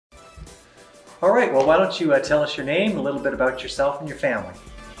All right, well, why don't you tell us your name, a little bit about yourself and your family.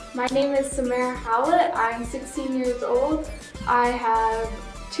 My name is Samara Howlett. I'm 16 years old. I have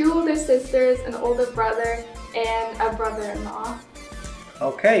 2 older sisters, an older brother, and a brother-in-law.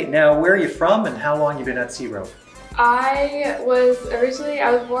 Okay, now where are you from and how long you been at Sea Road? I was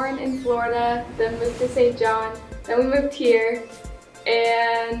born in Florida, then moved to St. John, then we moved here,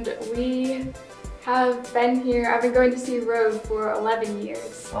 and we have been here. I've been going to Sea Road for 11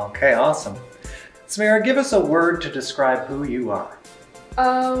 years. Okay, awesome. Samara, give us a word to describe who you are.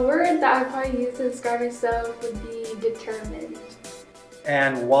 A word that I probably use to describe myself would be determined.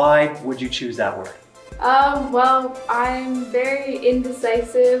 And why would you choose that word? Well, I'm very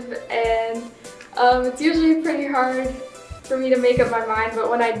indecisive, and it's usually pretty hard for me to make up my mind, but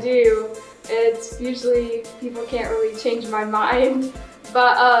when I do, it's usually people can't really change my mind.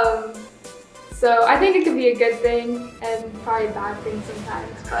 But so I think it could be a good thing and probably a bad thing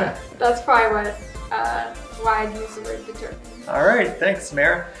sometimes, but that's probably why I use the word determined. All right, thanks,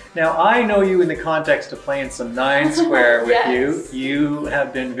 Samara. Now, I know you in the context of playing some 9 square with Yes. you. You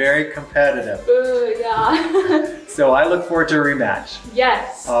have been very competitive. Yeah. So I look forward to a rematch.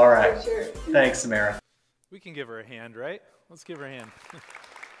 Yes. All right. For sure. Thanks, Samara. We can give her a hand, right? Let's give her a hand.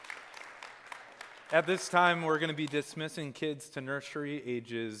 At this time, we're going to be dismissing kids to nursery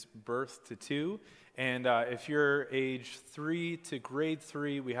ages birth to 2. And if you're age 3 to grade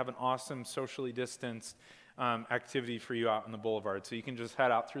 3, we have an awesome socially distanced activity for you out on the boulevard. So you can just head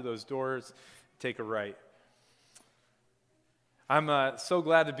out through those doors, take a right. I'm so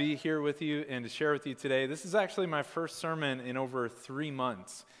glad to be here with you and to share with you today. This is actually my first sermon in over 3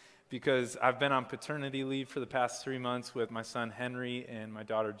 months because I've been on paternity leave for the past 3 months with my son Henry and my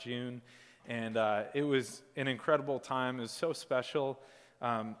daughter June. And it was an incredible time. It was so special.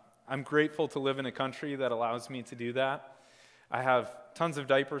 I'm grateful to live in a country that allows me to do that. I have tons of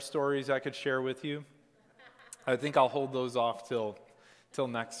diaper stories I could share with you. I think I'll hold those off till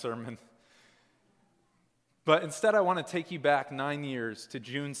next sermon. But instead, I want to take you back 9 years to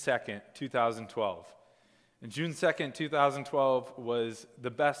June 2nd, 2012. And June 2nd, 2012 was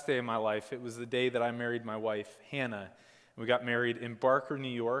the best day of my life. It was the day that I married my wife, Hannah. We got married in Barker, New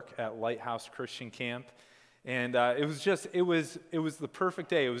York at Lighthouse Christian Camp. And it was the perfect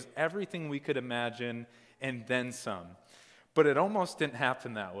day. It was everything we could imagine and then some. But it almost didn't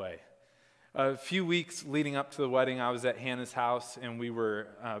happen that way. A few weeks leading up to the wedding, I was at Hannah's house, and we were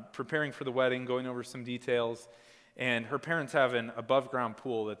preparing for the wedding, going over some details. And her parents have an above-ground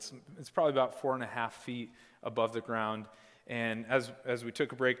pool it's probably about 4.5 feet above the ground. And as we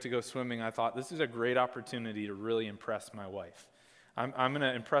took a break to go swimming, I thought, this is a great opportunity to really impress my wife. I'm going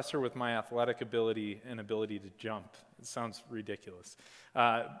to impress her with my athletic ability and ability to jump. It sounds ridiculous.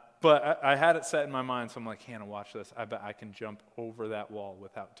 But I had it set in my mind, so I'm like, Hannah, watch this. I bet I can jump over that wall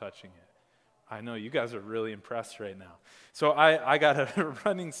without touching it. I know you guys are really impressed right now. So I got a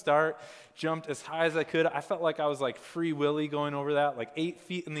running start, jumped as high as I could. I felt like I was like Free Willy going over that, like 8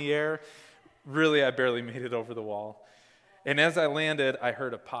 feet in the air. Really, I barely made it over the wall. And as I landed, I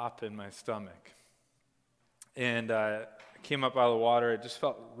heard a pop in my stomach. And I came up out of the water. It just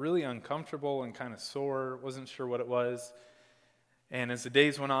felt really uncomfortable and kind of sore. Wasn't sure what it was. And as the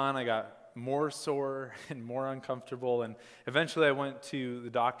days went on, I got more sore and more uncomfortable. And eventually I went to the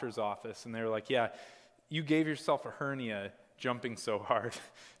doctor's office, and they were like, yeah, you gave yourself a hernia jumping so hard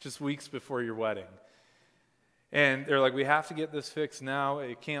just weeks before your wedding. And they're like, we have to get this fixed now.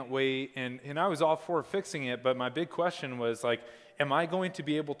 It can't wait. And I was all for fixing it, but my big question was like, am I going to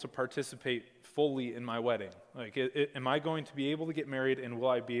be able to participate fully in my wedding? Like, am I going to be able to get married, and will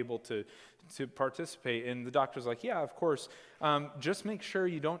I be able to participate? And the doctor's like, yeah, of course. Just make sure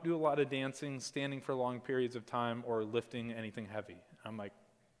you don't do a lot of dancing, standing for long periods of time, or lifting anything heavy. I'm like,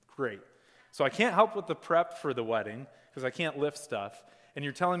 great. So I can't help with the prep for the wedding because I can't lift stuff. And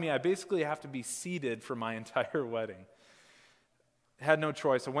you're telling me I basically have to be seated for my entire wedding. Had no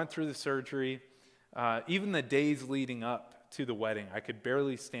choice. I went through the surgery. Even the days leading up to the wedding, I could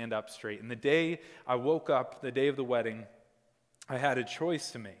barely stand up straight. And the day I woke up, the day of the wedding, I had a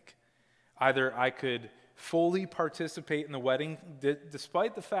choice to make. Either I could fully participate in the wedding,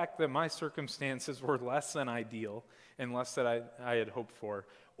 despite the fact that my circumstances were less than ideal and less than I had hoped for,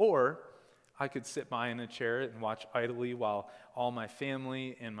 or I could sit by in a chair and watch idly while all my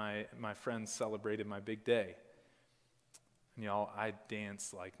family and my friends celebrated my big day. And y'all, I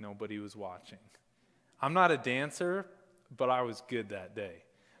danced like nobody was watching. I'm not a dancer, but I was good that day.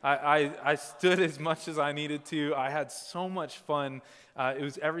 I stood as much as I needed to. I had so much fun. It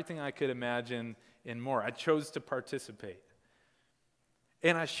was everything I could imagine and more. I chose to participate.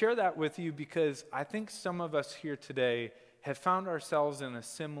 And I share that with you because I think some of us here today have found ourselves in a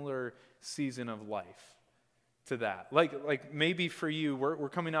similar season of life to that. Like maybe for you, we're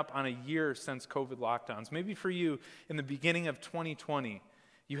coming up on a year since COVID lockdowns. Maybe for you, in the beginning of 2020,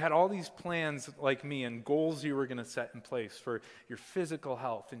 you had all these plans like me and goals you were going to set in place for your physical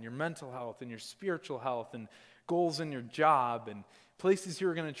health and your mental health and your spiritual health and goals in your job and places you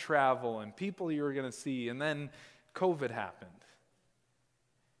were going to travel and people you were going to see. And then COVID happened.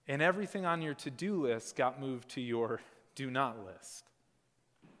 And everything on your to-do list got moved to your do-not list.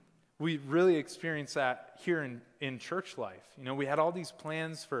 We really experienced that here in church life. You know, we had all these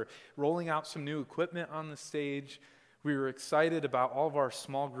plans for rolling out some new equipment on the stage. We were excited about all of our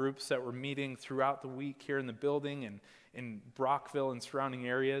small groups that were meeting throughout the week here in the building and in Brockville and surrounding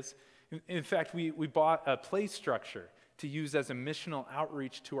areas. In fact, we bought a play structure to use as a missional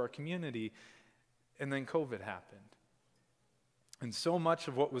outreach to our community, and then COVID happened. And so much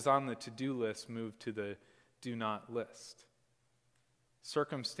of what was on the to-do list moved to the do-not list.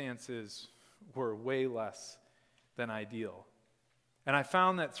 Circumstances were way less than ideal. And I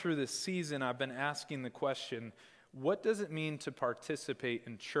found that through this season, I've been asking the question, what does it mean to participate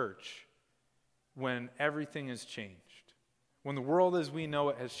in church when everything has changed? When the world as we know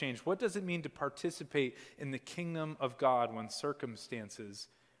it has changed, what does it mean to participate in the kingdom of God when circumstances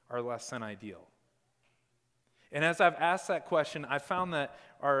are less than ideal? And as I've asked that question, I found that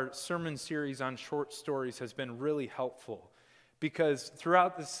our sermon series on short stories has been really helpful, because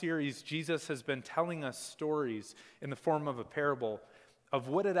throughout this series, Jesus has been telling us stories in the form of a parable of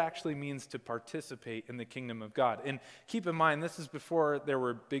what it actually means to participate in the kingdom of God. And keep in mind, this is before there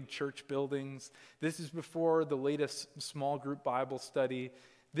were big church buildings. This is before the latest small group Bible study.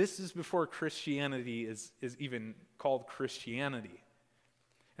 This is before Christianity is even called Christianity.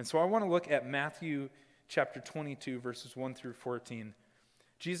 And so I want to look at Matthew chapter 22, verses 1 through 14.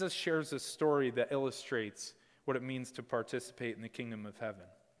 Jesus shares a story that illustrates what it means to participate in the kingdom of heaven.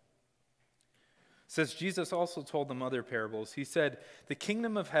 It says, Jesus also told them other parables. He said, the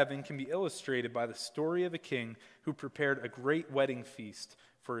kingdom of heaven can be illustrated by the story of a king who prepared a great wedding feast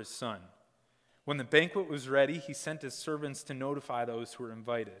for his son. When the banquet was ready, he sent his servants to notify those who were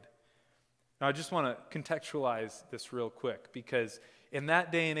invited. Now, I just want to contextualize this real quick, because in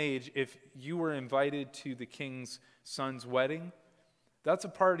that day and age, if you were invited to the king's son's wedding, that's a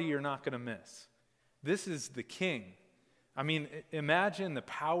party you're not going to miss. This is the king. I mean, imagine the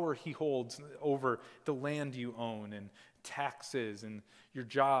power he holds over the land you own and taxes and your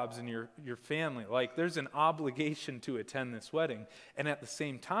jobs and your family. Like, there's an obligation to attend this wedding. And at the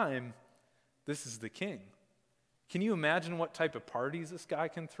same time, this is the king. Can you imagine what type of parties this guy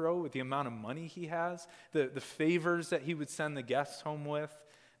can throw with the amount of money he has? The favors that he would send the guests home with,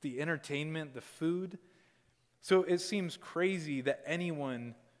 the entertainment, the food. So it seems crazy that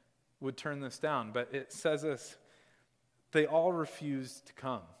anyone would turn this down. But it says this, they all refused to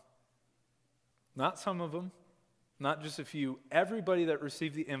come. Not some of them, not just a few. Everybody that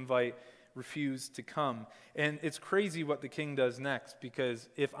received the invite refused to come. And it's crazy what the king does next, because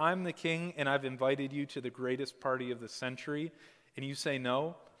if I'm the king and I've invited you to the greatest party of the century and you say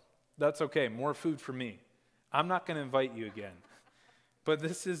no, that's okay, more food for me. I'm not going to invite you again. But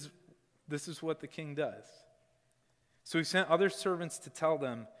this is what the king does. So he sent other servants to tell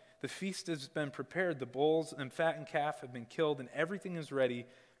them, the feast has been prepared, the bulls and fattened calf have been killed, and everything is ready.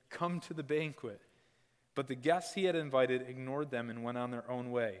 Come to the banquet. But the guests he had invited ignored them and went on their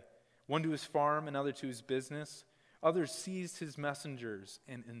own way, one to his farm, another to his business. Others seized his messengers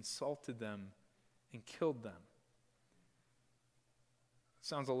and insulted them and killed them.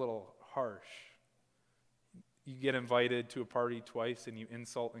 Sounds a little harsh. You get invited to a party twice and you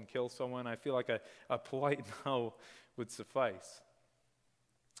insult and kill someone. I feel like a polite no would suffice.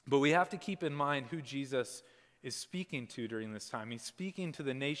 But we have to keep in mind who Jesus is speaking to during this time. He's speaking to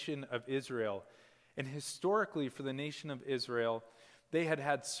the nation of Israel. And historically, for the nation of Israel, they had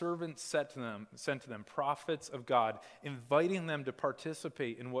had servants sent to them, prophets of God, inviting them to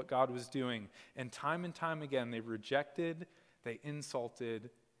participate in what God was doing. And time again, they rejected, they insulted,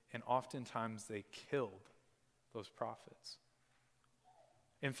 and oftentimes they killed those prophets.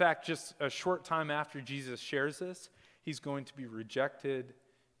 In fact, just a short time after Jesus shares this, he's going to be rejected,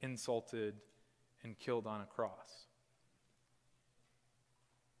 insulted, and killed on a cross.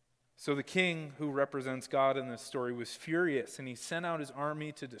 So the king, who represents God in this story, was furious, and he sent out his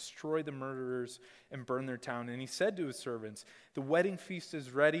army to destroy the murderers and burn their town. And he said to his servants, the wedding feast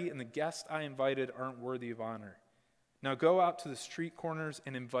is ready, and the guests I invited aren't worthy of honor. Now go out to the street corners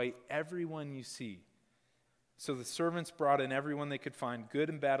and invite everyone you see. So the servants brought in everyone they could find, good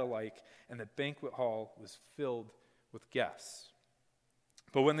and bad alike, and the banquet hall was filled with guests.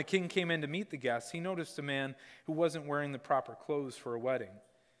 But when the king came in to meet the guests, he noticed a man who wasn't wearing the proper clothes for a wedding.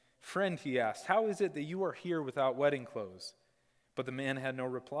 "Friend," he asked, "how is it that you are here without wedding clothes?" But the man had no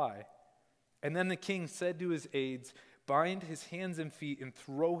reply. And then the king said to his aides, "Bind his hands and feet and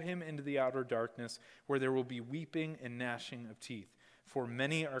throw him into the outer darkness, where there will be weeping and gnashing of teeth. For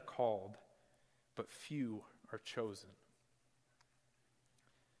many are called, but few are chosen."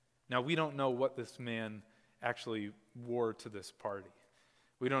 Now, we don't know what this man actually wore to this party.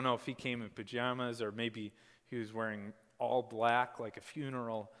 We don't know if he came in pajamas or maybe he was wearing all black like a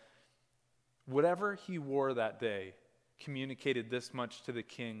funeral. Whatever he wore that day communicated this much to the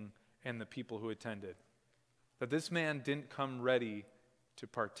king and the people who attended: that this man didn't come ready to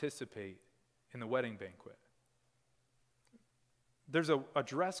participate in the wedding banquet. There's a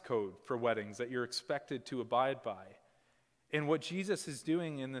dress code for weddings that you're expected to abide by. And what Jesus is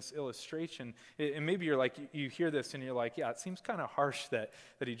doing in this illustration, and maybe you're like, you hear this and you're like, yeah, it seems kind of harsh that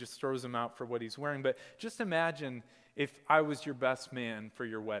he just throws him out for what he's wearing. But just imagine if I was your best man for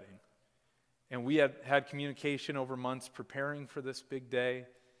your wedding. And we had communication over months preparing for this big day.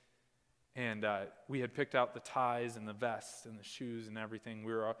 And we had picked out the ties and the vests and the shoes and everything.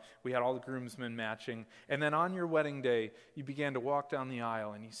 We had all the groomsmen matching. And then on your wedding day, you began to walk down the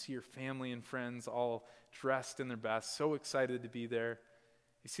aisle and you see your family and friends all dressed in their best, so excited to be there.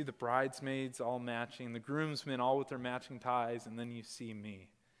 You see the bridesmaids all matching, the groomsmen all with their matching ties, and then you see me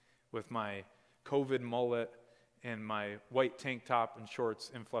with my COVID mullet and my white tank top and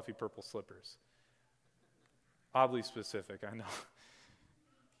shorts and fluffy purple slippers. Oddly specific, I know.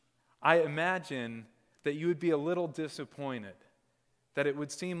 I imagine that you would be a little disappointed, that it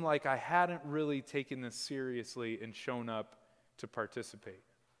would seem like I hadn't really taken this seriously and shown up to participate.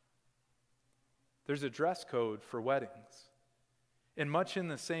 There's a dress code for weddings. And much in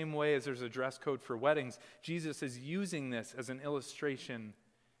the same way as there's a dress code for weddings, Jesus is using this as an illustration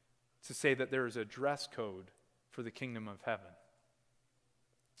to say that there is a dress code for the kingdom of heaven.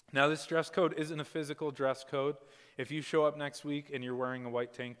 Now, this dress code isn't a physical dress code. If you show up next week and you're wearing a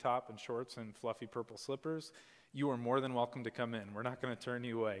white tank top and shorts and fluffy purple slippers, you are more than welcome to come in. We're not going to turn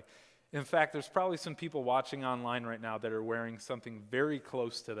you away. In fact, there's probably some people watching online right now that are wearing something very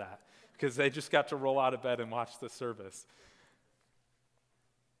close to that because they just got to roll out of bed and watch the service.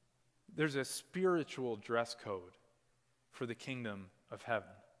 There's a spiritual dress code for the kingdom of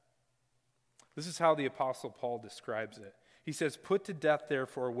heaven. This is how the Apostle Paul describes it. He says, "Put to death,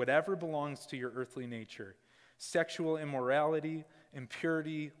 therefore, whatever belongs to your earthly nature: sexual immorality,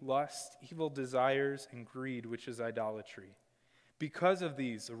 impurity, lust, evil desires, and greed, which is idolatry. Because of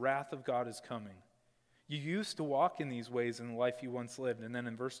these, the wrath of God is coming. You used to walk in these ways in the life you once lived." And then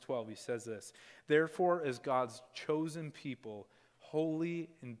in verse 12, he says this: "Therefore, as God's chosen people, holy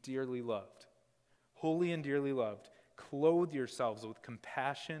and dearly loved, clothe yourselves with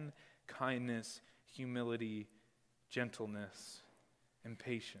compassion, kindness, humility, gentleness, and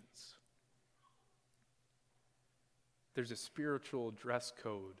patience." There's a spiritual dress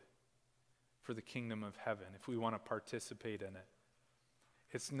code for the kingdom of heaven if we want to participate in it.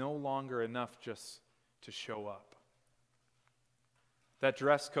 It's no longer enough just to show up. That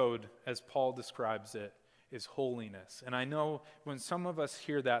dress code, as Paul describes it, is holiness. And I know when some of us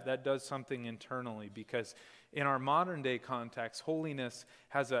hear that, that does something internally, because in our modern day context, holiness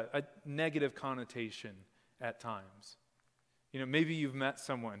has a negative connotation at times. You know, maybe you've met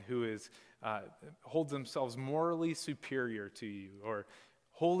someone who holds themselves morally superior to you, or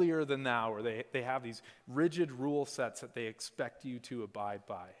holier than thou, or they have these rigid rule sets that they expect you to abide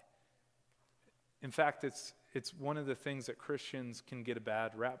by. In fact, it's one of the things that Christians can get a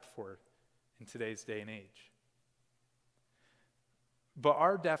bad rap for in today's day and age. But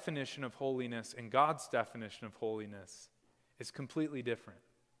our definition of holiness and God's definition of holiness is completely different.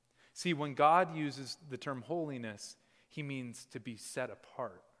 See, when God uses the term holiness, he means to be set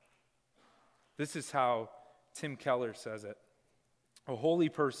apart. This is how Tim Keller says it. A holy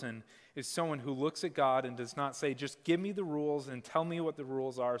person is someone who looks at God and does not say, "Just give me the rules and tell me what the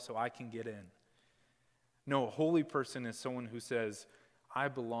rules are so I can get in." No, a holy person is someone who says, "I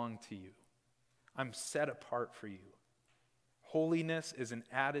belong to you. I'm set apart for you." Holiness is an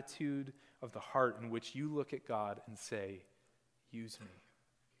attitude of the heart in which you look at God and say, "Use me."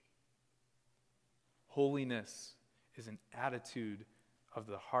 Holiness is an attitude of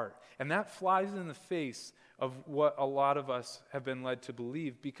the heart. And that flies in the face of what a lot of us have been led to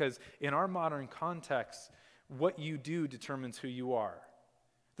believe, because in our modern context, what you do determines who you are.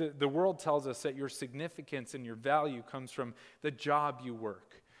 The world tells us that your significance and your value comes from the job you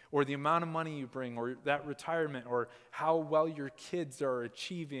work, or the amount of money you bring, or that retirement, or how well your kids are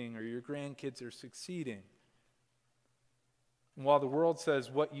achieving, or your grandkids are succeeding. And while the world says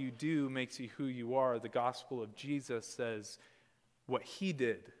what you do makes you who you are, the gospel of Jesus says what he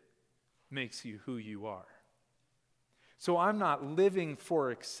did makes you who you are. So I'm not living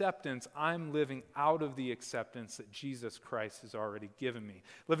for acceptance. I'm living out of the acceptance that Jesus Christ has already given me.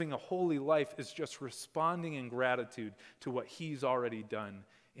 Living a holy life is just responding in gratitude to what he's already done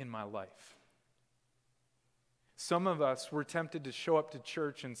in my life. Some of us were tempted to show up to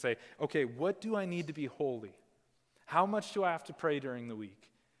church and say, okay, what do I need to be holy? How much do I have to pray during the week?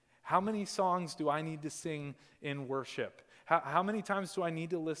 How many songs do I need to sing in worship? How many times do I need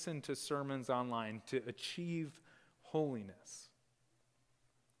to listen to sermons online to achieve holiness?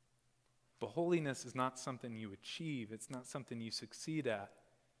 But holiness is not something you achieve. It's not something you succeed at.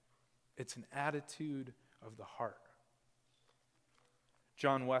 It's an attitude of the heart.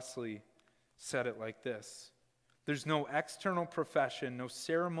 John Wesley said it like this: there's no external profession, no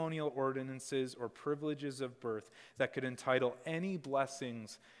ceremonial ordinances or privileges of birth that could entitle any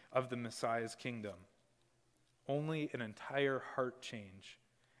blessings of the Messiah's kingdom. Only an entire heart change,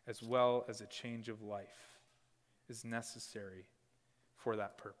 as well as a change of life, is necessary for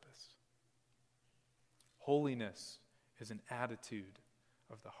that purpose. Holiness is an attitude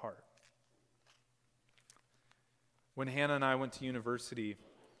of the heart. When Hannah and I went to university,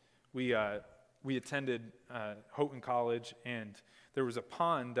 we attended Houghton College, and there was a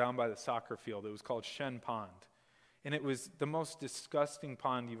pond down by the soccer field. It was called Shen Pond. And it was the most disgusting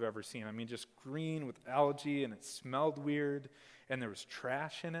pond you've ever seen. I mean, just green with algae, and it smelled weird, and there was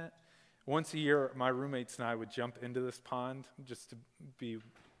trash in it. Once a year, my roommates and I would jump into this pond just to be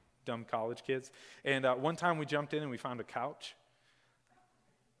dumb college kids. And one time we jumped in and we found a couch.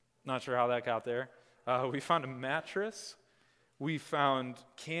 Not sure how that got there. We found a mattress. We found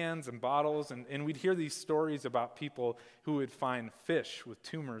cans and bottles, and we'd hear these stories about people who would find fish with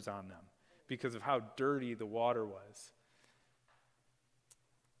tumors on them because of how dirty the water was.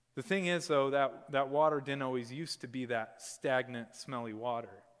 The thing is, though, that water didn't always used to be that stagnant, smelly water.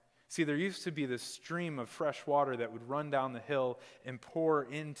 See, there used to be this stream of fresh water that would run down the hill and pour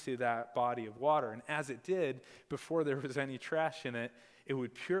into that body of water. And as it did, before there was any trash in it, it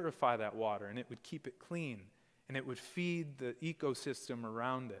would purify that water, and it would keep it clean, and it would feed the ecosystem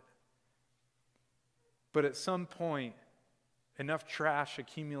around it. But at some point, enough trash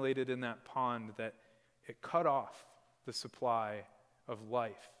accumulated in that pond that it cut off the supply of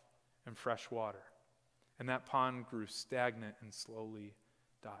life and fresh water. And that pond grew stagnant and slowly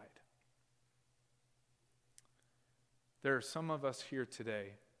died. There are some of us here today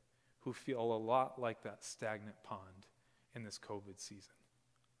who feel a lot like that stagnant pond in this COVID season.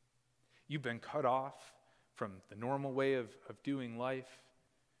 You've been cut off from the normal way of doing life,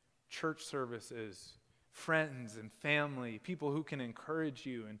 church services, friends and family, people who can encourage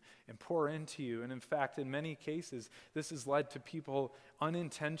you and pour into you. And in fact, in many cases, this has led to people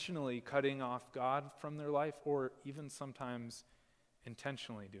unintentionally cutting off God from their life, or even sometimes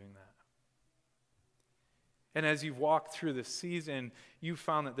intentionally doing that. And as you've walked through the season, you've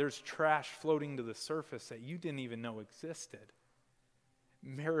found that there's trash floating to the surface that you didn't even know existed.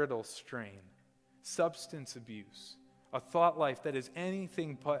 Marital strain, substance abuse, a thought life that is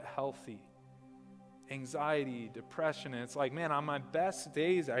anything but healthy, anxiety, depression. And it's like, man, on my best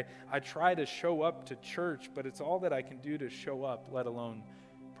days, I try to show up to church, but it's all that I can do to show up, let alone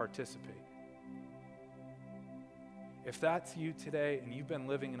participate. If that's you today and you've been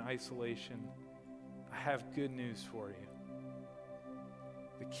living in isolation, I have good news for you.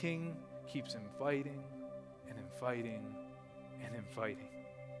 The King keeps inviting and inviting and inviting.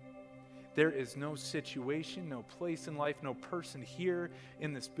 There is no situation, no place in life, no person here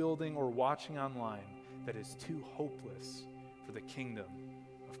in this building or watching online that is too hopeless for the kingdom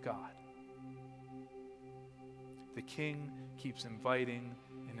of God. The King keeps inviting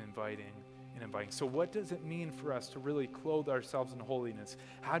and inviting and inviting. So what does it mean for us to really clothe ourselves in holiness?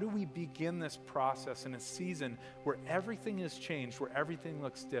 How do we begin this process in a season where everything has changed, where everything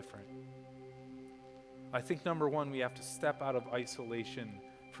looks different? I think number one, we have to step out of isolation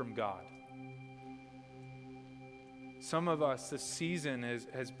from God. Some of us, this season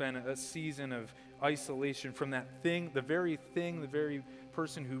has been a season of isolation from that thing, the very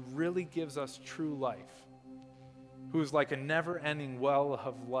person who really gives us true life, who is like a never-ending well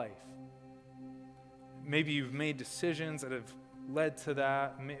of life. Maybe you've made decisions that have led to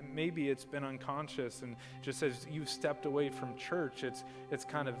that. Maybe it's been unconscious, and just as you've stepped away from church, it's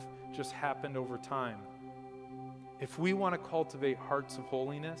kind of just happened over time. If we want to cultivate hearts of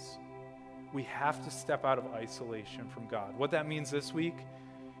holiness, we have to step out of isolation from God. What that means this week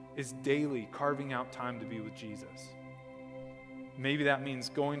is daily carving out time to be with Jesus. Maybe that means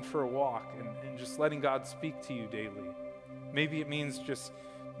going for a walk and just letting God speak to you daily. Maybe it means just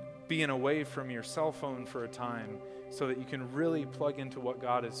being away from your cell phone for a time so that you can really plug into what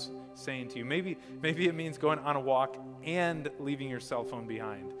God is saying to you. Maybe it means going on a walk and leaving your cell phone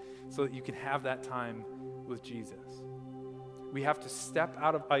behind so that you can have that time with Jesus. We have to step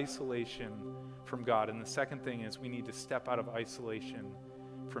out of isolation from God. And the second thing is we need to step out of isolation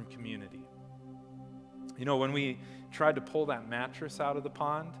from community. You know, when we tried to pull that mattress out of the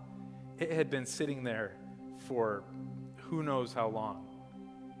pond, it had been sitting there for who knows how long.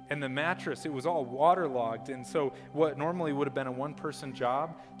 And the mattress, it was all waterlogged. And so what normally would have been a one-person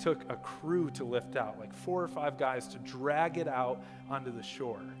job took a crew to lift out, like 4 or 5 guys to drag it out onto the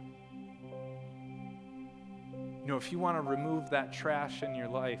shore. You know, if you want to remove that trash in your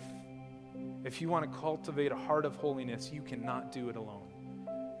life, if you want to cultivate a heart of holiness, you cannot do it alone,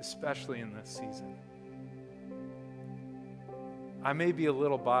 especially in this season. I may be a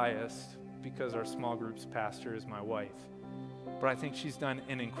little biased because our small groups pastor is my wife, but I think she's done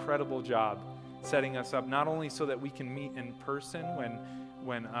an incredible job setting us up, not only so that we can meet in person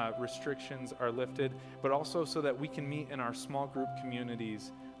when restrictions are lifted, but also so that we can meet in our small group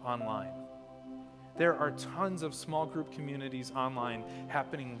communities online. There are tons of small group communities online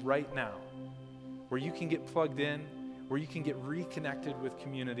happening right now where you can get plugged in, where you can get reconnected with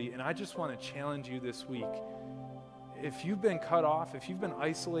community. And I just want to challenge you this week. If you've been cut off, if you've been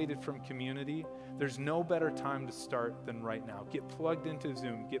isolated from community, there's no better time to start than right now. Get plugged into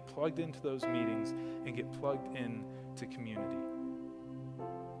Zoom, get plugged into those meetings, and get plugged into community.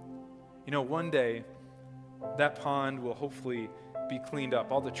 You know, one day, that pond will hopefully be cleaned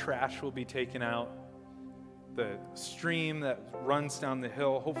up. All the trash will be taken out. The stream that runs down the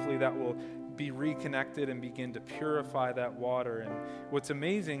hill, hopefully that will be reconnected and begin to purify that water. And what's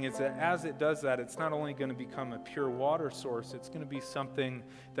amazing is that as it does that, it's not only going to become a pure water source, it's going to be something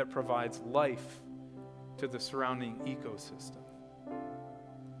that provides life to the surrounding ecosystem.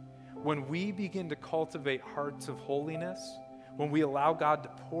 When we begin to cultivate hearts of holiness, when we allow God to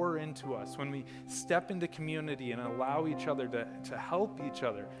pour into us, when we step into community and allow each other to help each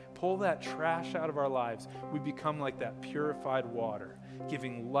other, pull that trash out of our lives, we become like that purified water,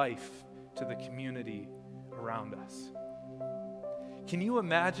 giving life to the community around us. Can you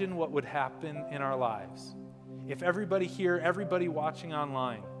imagine what would happen in our lives if everybody here, everybody watching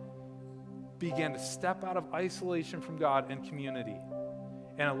online, began to step out of isolation from God and community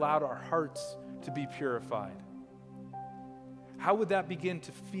and allowed our hearts to be purified? How would that begin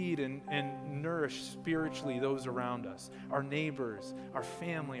to feed and nourish spiritually those around us, our neighbors, our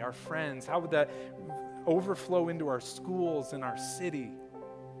family, our friends? How would that overflow into our schools and our city?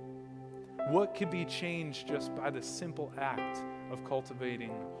 What could be changed just by the simple act of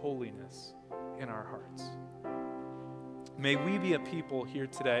cultivating holiness in our hearts? May we be a people here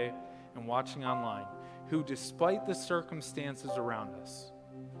today and watching online who, despite the circumstances around us,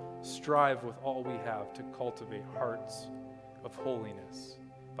 strive with all we have to cultivate hearts of holiness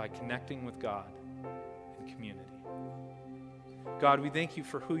by connecting with God in community. God, we thank you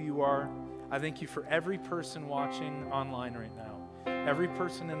for who you are. I thank you for every person watching online right now, every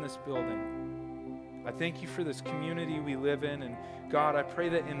person in this building. I thank you for this community we live in. And God, I pray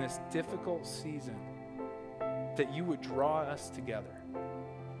that in this difficult season, that you would draw us together,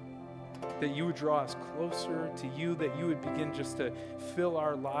 that you would draw us closer to you, that you would begin just to fill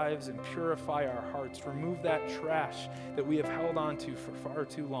our lives and purify our hearts, remove that trash that we have held on to for far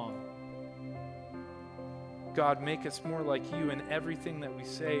too long. God, make us more like you in everything that we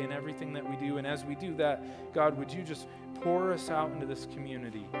say and everything that we do. And as we do that, God, would you just pour us out into this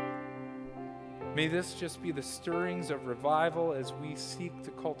community? May this just be the stirrings of revival as we seek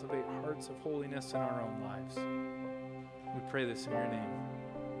to cultivate hearts of holiness in our own lives. We pray this in your name.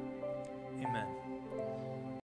 Amen.